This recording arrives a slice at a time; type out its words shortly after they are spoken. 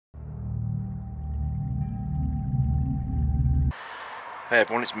Hey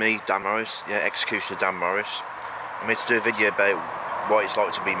everyone, it's me, Dan Morris, Executioner Dan Morris. I'm here to do a video about what it's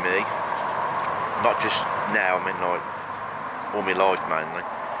like to be me. Not just now, I mean like all my life mainly.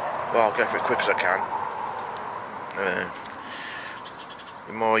 Well, I'll go for it quick as I can.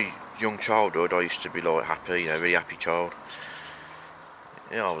 In my young childhood I used to be like happy, really happy child.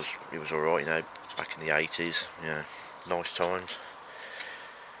 It was alright, back in the 80s, nice times.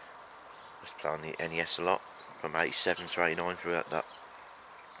 I was playing the NES a lot, from 87 to 89 throughout that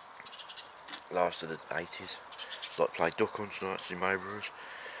last of the 80s. Just like play duck hunts and all that to my neighbours.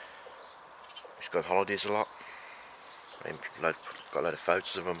 Used to go on holidays a lot. Got a load of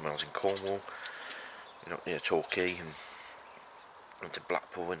photos of them when I was in Cornwall, near Torquay, and went to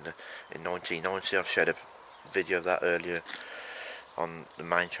Blackpool in 1990. I've shared a video of that earlier on the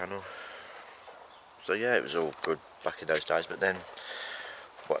main channel. So yeah, it was all good back in those days. But then,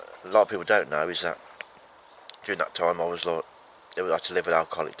 what a lot of people don't know is that during that time I was like, I had to live with an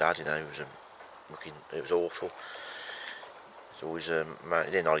alcoholic dad. It was awful. It's always man,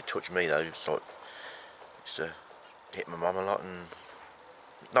 he didn't hardly touch me though. It's like, used to hit my mum a lot, and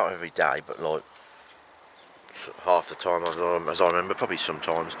not every day, but like half the time as I remember, probably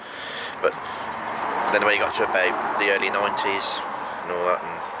sometimes. But then when you got to about the early 90s and all that,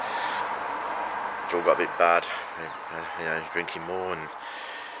 and it all got a bit bad. Drinking more,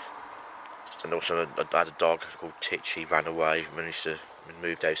 and also I had a dog called Titch. He ran away when we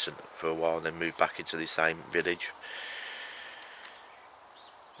moved out for a while, and then moved back into the same village.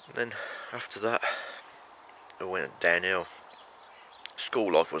 And then after that, I went downhill.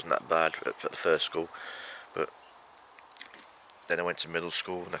 School life wasn't that bad at the first school, but then I went to middle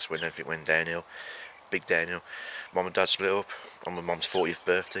school, and that's when everything went downhill, big downhill. Mum and Dad split up on my mum's 40th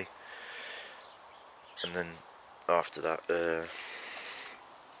birthday, and then after that,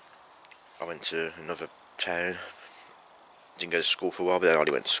 I went to another town. Didn't go to school for a while, but then I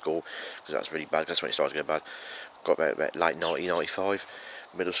only went to school because that's really bad. That's when it started to get bad. Got about late 1995.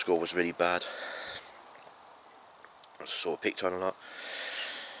 Middle school was really bad. I was sort of picked on a lot.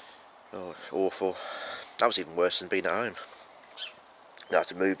 Oh, awful. That was even worse than being at home. I had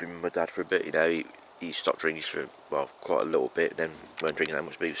to move in with my dad for a bit. He stopped drinking for quite a little bit. Then weren't drinking that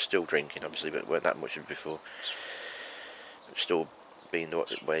much, but he was still drinking, obviously, but weren't that much as before. Still being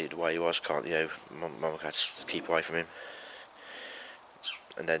the way he was, Mum had to keep away from him.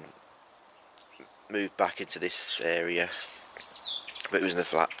 And then moved back into this area, but it was in the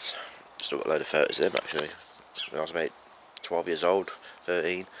flats. Still got a load of photos of them actually. When I was about 12 years old,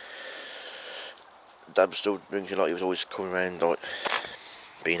 13. Dad was still drinking, like he was always coming around like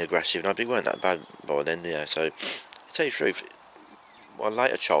being aggressive, and I weren't that bad by then, so to tell you the truth, my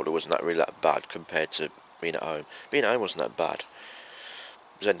later childhood wasn't really that bad compared to being at home. Being at home wasn't that bad.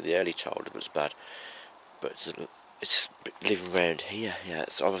 It was only the early childhood that was bad, but it's living around here.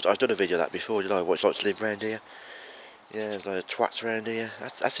 I've done a video of that before. What it's like to live around here. There's like twats around here.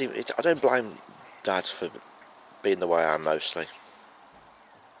 I don't blame Dad for being the way I am mostly.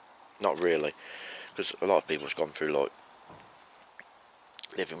 Not really, because a lot of people have gone through like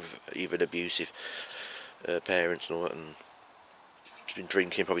living with even abusive parents and all that, and just been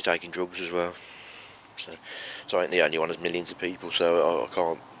drinking, probably taking drugs as well. So I ain't the only one. There's millions of people, so I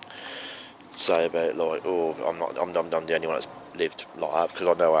can't say about like, I'm the only one that's lived like that, because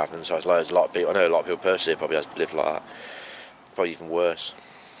I know I haven't. So there's a lot of people. I know a lot of people personally probably has lived like that, probably even worse.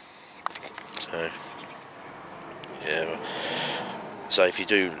 So yeah. So if you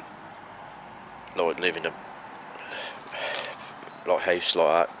do like live in a house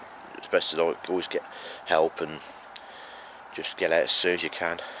like that, it's best to like always get help and just get out as soon as you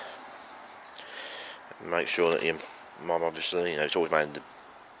can. Make sure that your mum, obviously, it's always made the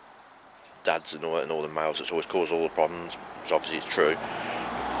dads and all that, and all the males that's always caused all the problems. So obviously it's true.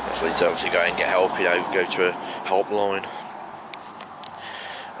 So you need to obviously go and get help. Go to a helpline,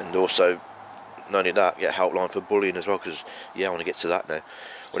 and also not only that, get a helpline for bullying as well. Because I want to get to that now.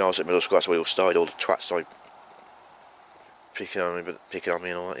 When I was at middle school, that's where it all started. All the twats started picking on me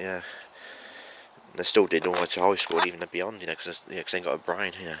and all that. And they still did all the way to high school, even beyond. Because they ain't got a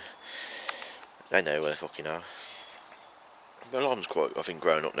brain. They know where they fucking are. But a lot of them's quite, I think,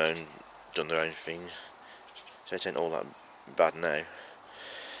 grown up now and done their own thing. So it ain't all that bad now.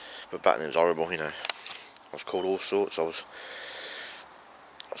 But back then it was horrible, I was called all sorts. I was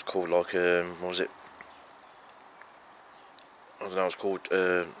called like, what was it? I don't know, I was called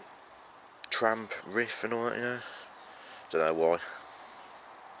Tramp, Riff and all that, Don't know why.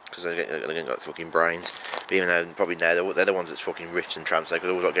 Because they ain't got fucking brains. But even though, probably now, they're the ones that's fucking riffs and tramps. They could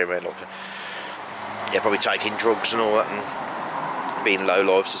always like going around like, probably taking drugs and all that, and being low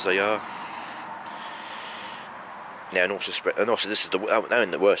lives as they are. Yeah, and also this is the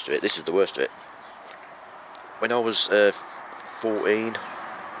the worst of it. This is the worst of it. When I was 14,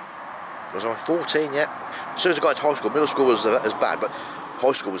 was I 14? Yeah. As soon as I got into high school, middle school was as bad, but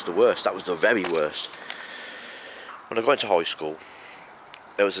high school was the worst. That was the very worst. When I got into high school,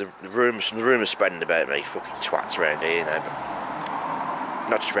 there was some rumours spreading about me, fucking twats around here, you know. But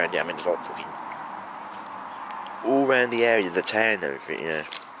not just around here. I mean, it's like fucking all around the area, the town, and everything, you know.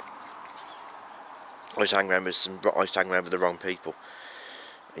 I was hanging around with the wrong people.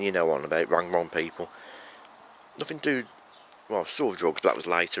 And you know what I'm about, wrong people. Nothing to do, well, sort of drugs, but that was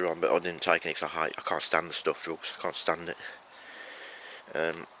later on, but I didn't take any because I can't stand the stuff, drugs, I can't stand it.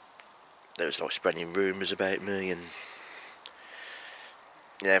 There was like spreading rumours about me, and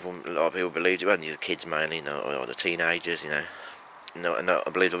yeah, a lot of people believed it, well, the kids mainly, you know, or the teenagers, you know. And I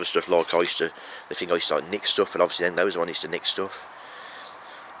believed other stuff, like they think I used to like nick stuff, and obviously then those ones used to nick stuff.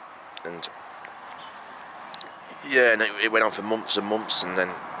 And yeah, and it went on for months and months, and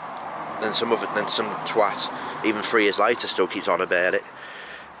then some twat, even 3 years later, still keeps on about it.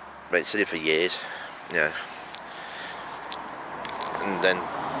 But it's did it for years, yeah. And then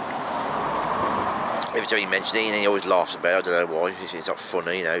every time he mentions it, he always laughs about it. I don't know why. It's not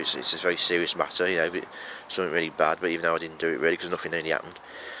funny, you know. It's a very serious matter, you know. But something really bad. But even though I didn't do it really, because nothing really happened.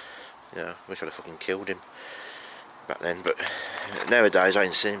 You know, wish I'd have fucking killed him back then. But nowadays, I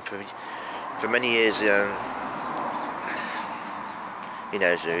ain't seen him for many years. You know, he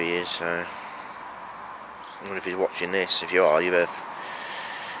knows who he is. So I wonder if he's watching this. If you are, I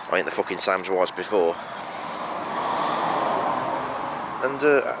ain't the fucking same as I was before. And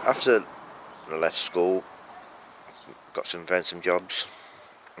after I left school, found some jobs,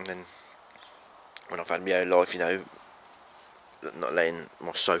 and then when I've had my own life, you know, not letting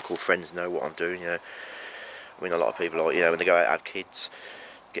my so-called friends know what I'm doing, you know. I mean, a lot of people, like, you know, when they go out have kids,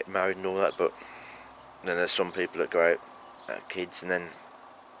 get married and all that, but then there's some people that go out have kids and then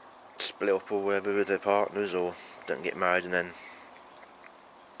split up or whatever with their partners, or don't get married and then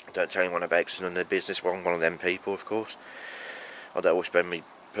don't tell anyone about it because it's none of their business. Well, I'm one of them people, of course. I don't always spend my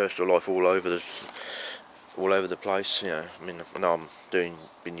personal life all over the place, you know. I mean, I know I've been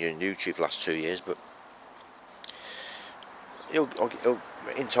doing YouTube for the last 2 years, but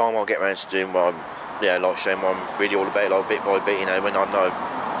in time I'll get around to doing what I'm, yeah, like showing what I'm really all about, like bit by bit, you know, when I know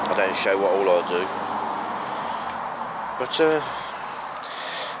I don't show what all I do. But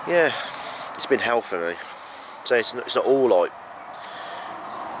yeah, it's been hell for me. So it's not all like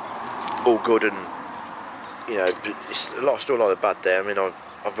all good, and you know, it's a lot of stuff like the bad there. I mean, I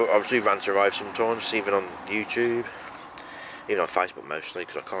do rant and rave sometimes, even on YouTube, even on Facebook mostly,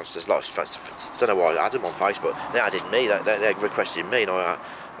 because I can't. There's lots of fans. I don't know why I added them on Facebook. They added me. They requested me, and I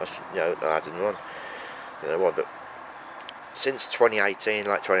added them on. I don't know why, but since 2018,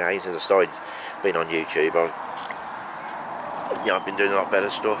 like 2018, since I started being on YouTube, I've been doing a lot better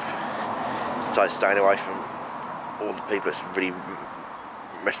stuff. So staying away from all the people that's really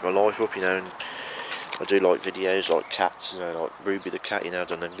messed my life up, you know. And I do like videos like cats, you know, like Ruby the cat, you know. I've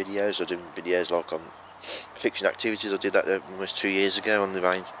done them videos. I do videos like on fiction activities. I did that almost 2 years ago on the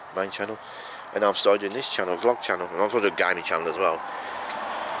main channel, and now I've started doing this channel, vlog channel, and I've got a gaming channel as well.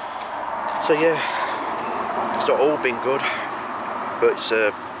 So yeah, it's not all been good, but it's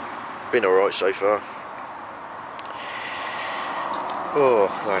been alright so far. Oh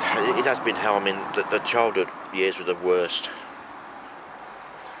God, it has been hell. I mean, the childhood years were the worst.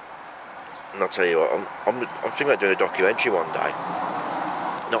 And I'll tell you what, I'm thinking about doing a documentary one day.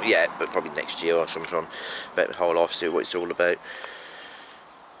 Not yet, but probably next year or sometime, about the whole life, see what it's all about.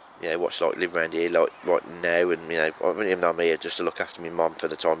 Yeah, what's like living around here like right now, and you know, I don't even know I'm here just to look after my mum for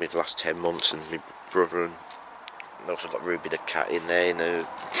the time being for the last 10 months, and my brother, and also got Ruby the cat in there, you know,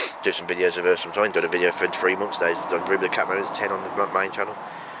 do some videos of her sometimes. I've done a video for 3 months now. I've done Ruby the cat, there's 10 on the main channel,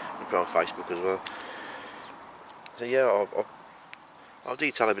 and put it on Facebook as well. So yeah, I'll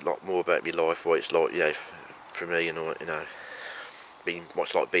detail a bit more about my life, what it's like, you know, for me, you know, what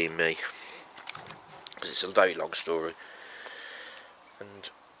it's like being me, because it's a very long story.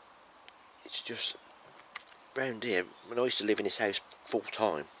 And it's just round here, when I used to live in this house full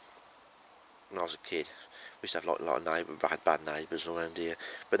time when I was a kid, we used to have like a lot of bad neighbours around here.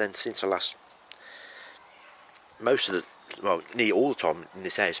 But then since nearly all the time in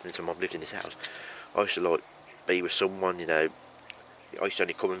this house, since I've lived in this house, I used to like be with someone, you know. I used to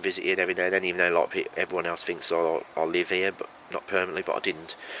only come and visit here every now and then, even though like everyone else thinks I live here, but not permanently. But I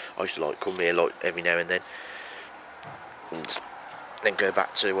didn't. I used to like come here like every now and then go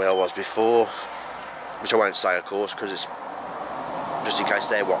back to where I was before, which I won't say, of course, because it's just in case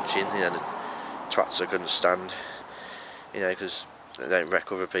they're watching. You know, the twats I couldn't stand. You know, because they don't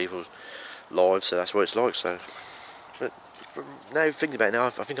wreck other people's lives, so that's what it's like. So But now thinking about it now, I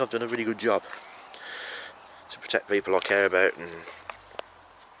think I've done a really good job to protect people I care about, and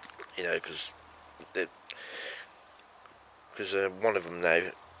you know, because one of them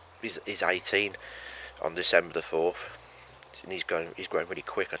now is 18 on December the 4th, and he's growing really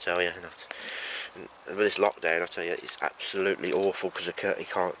quick, I tell you. And with this lockdown, I tell you, it's absolutely awful because he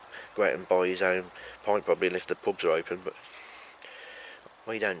can't go out and buy his own pint probably if the pubs are open. But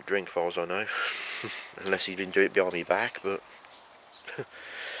well, he don't drink, as far as I know, unless he's been doing it behind my back. But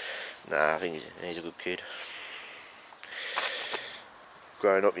nah, I think he's a good kid.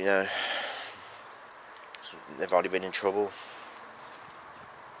 Growing up, you know, they've hardly been in trouble,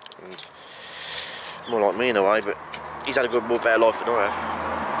 and more like me in a way. But he's had a good, more better life than I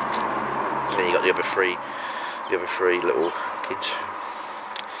have. And then you got the other three little kids.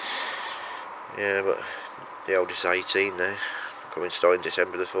 Yeah, but the oldest 18 now, starting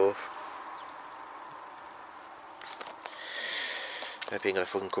December the 4th. Hope he ain't gonna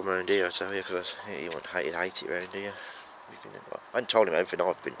fucking come round here, I tell you, because he won't hate it round here. I haven't told him everything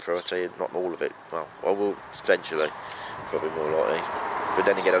I've been through, I tell you, not all of it. Well, I will eventually, probably more likely. But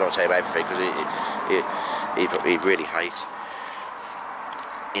then again, I don't tell him everything because he really hates,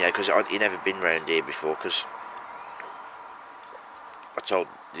 you know, because he'd never been round here before. Because I told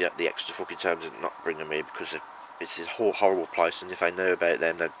the extra fucking times to not bring them here because it's a whole horrible place, and if they know about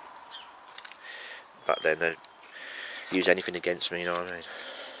them, they'd use anything against me, you know what I mean?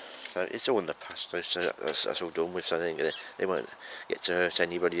 So it's all in the past though, so that's all done with, so I think they won't get to hurt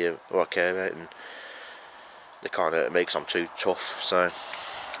anybody who I care about, and they can't hurt me because I'm too tough, so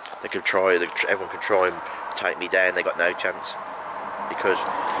they could try, everyone could try and take me down, they got no chance, because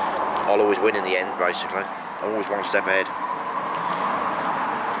I'll always win in the end, basically. I'm always one step ahead.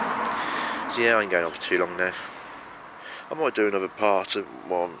 So yeah, I ain't going on for too long now. I might do another part of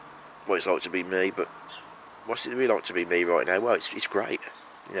what it's like to be me, but what's it really like to be me right now? Well, it's great.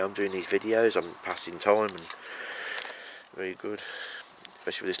 You know, I'm doing these videos, I'm passing time, and very good,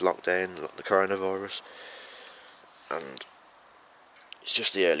 especially with this lockdown, the coronavirus. And it's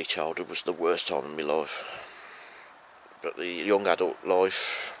just the early childhood was the worst time in my life, but the young adult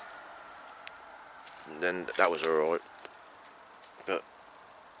life, then that was alright. But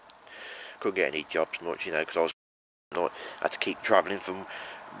couldn't get any jobs much, you know, because I had to keep travelling from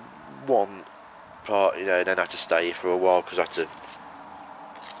one part, you know, and then I had to stay here for a while because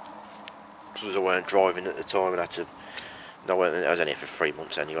I weren't driving at the time, and I was only here for 3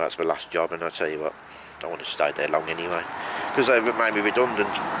 months anyway. That's my last job, and I tell you what, I wouldn't have stayed there long anyway because they made me redundant.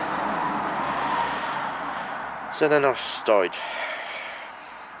 So then I started,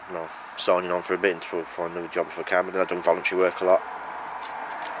 well, signing on for a bit until I find another job if I can. But then I've done voluntary work a lot.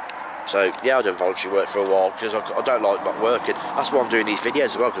 So yeah, I've done voluntary work for a while because I don't like not working. That's why I'm doing these videos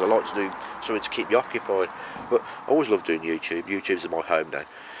as well, because I like to do something to keep me occupied. But I always love doing YouTube. YouTube's my home now.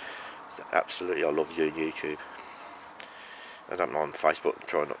 So absolutely, I love doing YouTube. I don't know on Facebook,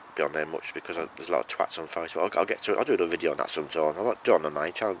 try not to be on there much because there's a lot of twats on Facebook. I'll get to it. I'll do another video on that sometime. I might do it on the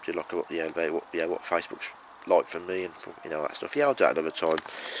main channel, do like about what Facebook's like for me, and you know, that stuff. Yeah, I'll do it another time.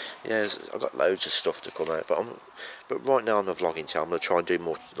 Yeah, I've got loads of stuff to come out, but right now on the vlogging channel, I'm gonna try and do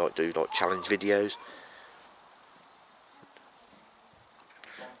more, like challenge videos.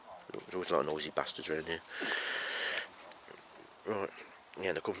 There's always a lot of noisy bastards around here. Right,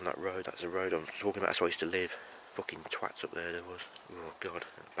 yeah, they come from that road. That's the road I'm talking about. That's where I used to live. Fucking twats up there was. Oh god,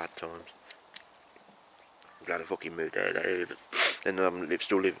 bad times. I'm glad I fucking moved out of that area, but then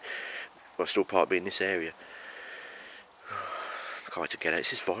still part of being in this area. I can't wait to get out.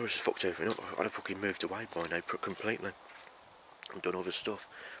 It's this virus has fucked everything up. I'd have fucking moved away by now completely and done other stuff.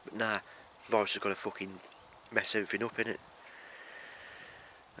 But nah, virus has got to fucking mess everything up, innit?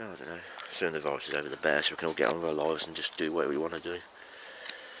 I don't know. Soon the virus is over the better, so we can all get on with our lives and just do what we want to do.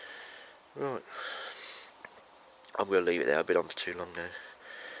 Right. I'm going to leave it there. I've been on for too long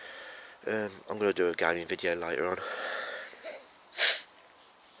now. I'm going to do a gaming video later on.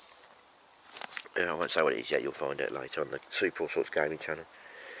 I won't say what it is yet, you'll find out later on the ALLSORTS gaming channel.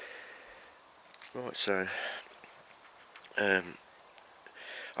 Right, so I'm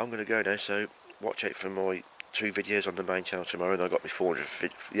going to go now, so watch out for my 2 videos on the main channel tomorrow, and I've got my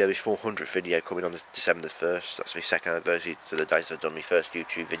 400th video coming on December the 1st. That's my 2nd anniversary to the day I've done my first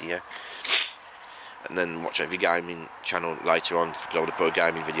YouTube video. And then watch out for your gaming channel later on, because I want to put a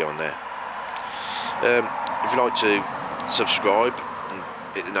gaming video on there. If you'd like to subscribe and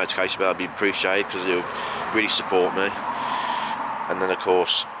hit the notification bell, I'd be appreciated, because it'll really support me. And then of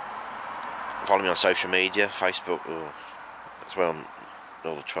course, follow me on social media, Facebook, that's where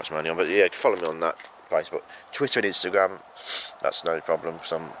all the twats mainly on, but yeah, follow me on that, Facebook, Twitter and Instagram, that's no problem,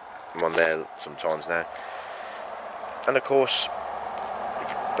 because I'm on there sometimes now. And of course,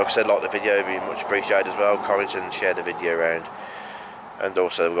 like I said, like the video, it'd be much appreciated as well. Comment and share the video around. And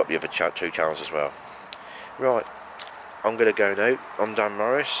also we've got the other two channels as well. Right, I'm going to go now. I'm Dan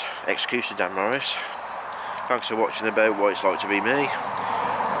Morris, Executioner Dan Morris. Thanks for watching about what it's like to be me.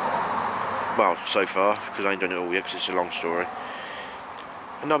 Well, so far, because I ain't done it all yet, because it's a long story.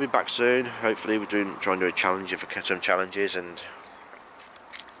 And I'll be back soon. Hopefully we're trying to do a challenge, if I can, some challenges, and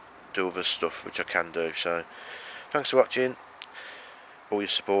do other stuff which I can do. So, thanks for watching. All your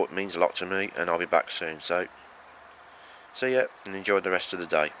support means a lot to me, and I'll be back soon. So, see ya, and enjoy the rest of the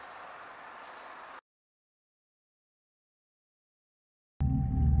day.